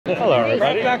Hello,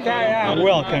 everybody.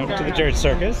 Welcome to the Dirt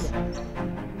Circus.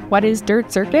 What is Dirt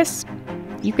Circus?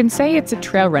 You can say it's a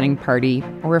trail running party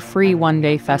or a free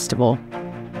one-day festival.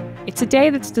 It's a day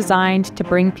that's designed to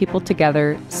bring people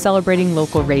together, celebrating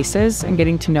local races and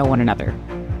getting to know one another.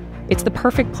 It's the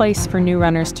perfect place for new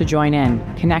runners to join in,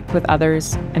 connect with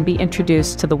others, and be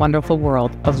introduced to the wonderful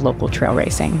world of local trail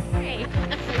racing.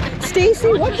 Stacy,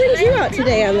 what brings you out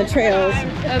today on the trails?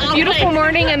 A beautiful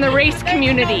morning in the race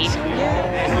community.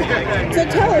 So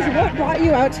tell us, what brought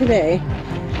you out today?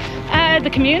 The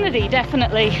community,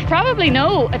 definitely. Probably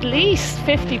know at least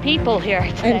 50 people here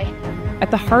today.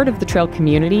 At the heart of the trail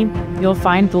community, you'll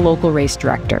find the local race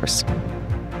directors.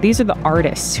 These are the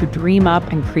artists who dream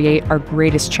up and create our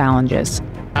greatest challenges.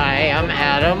 Hi, I'm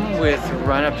Adam with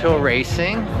Run Uphill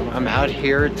Racing. I'm out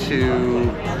here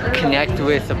to connect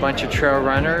with a bunch of trail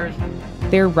runners.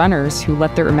 They're runners who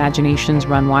let their imaginations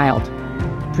run wild,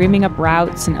 dreaming up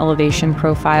routes and elevation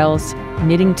profiles,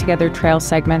 knitting together trail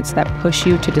segments that push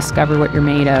you to discover what you're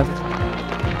made of.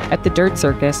 At the Dirt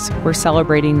Circus, we're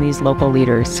celebrating these local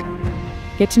leaders.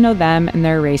 Get to know them and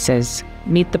their races,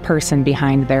 meet the person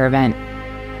behind their event.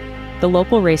 The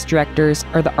local race directors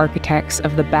are the architects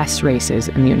of the best races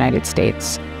in the United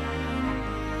States.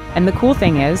 And the cool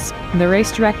thing is, the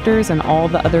race directors and all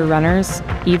the other runners,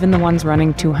 even the ones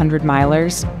running 200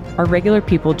 milers, are regular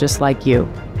people just like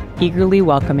you, eagerly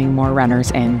welcoming more runners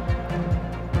in.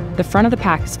 The front of the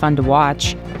pack is fun to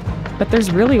watch, but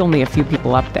there's really only a few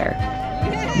people up there.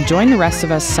 Join the rest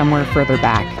of us somewhere further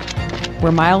back,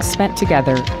 where miles spent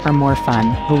together are more fun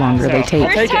the longer they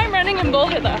take. First time running in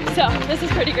Boulder though, so this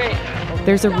is pretty great.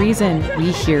 There's a reason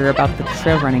we hear about the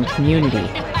trail running community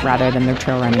rather than the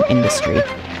trail running industry.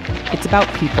 It's about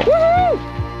people.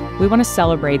 Woo-hoo! We want to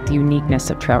celebrate the uniqueness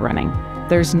of trail running.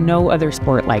 There's no other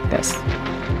sport like this.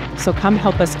 So come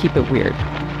help us keep it weird.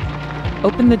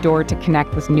 Open the door to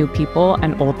connect with new people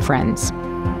and old friends.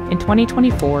 In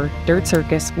 2024, Dirt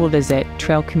Circus will visit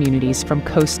trail communities from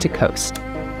coast to coast.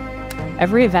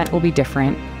 Every event will be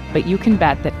different, but you can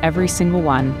bet that every single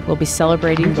one will be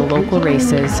celebrating the local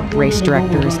races, race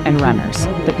directors, and runners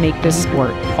that make this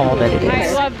sport all that it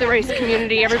is. I love the race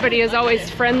community. Everybody is always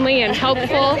friendly and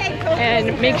helpful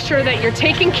and make sure that you're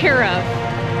taken care of.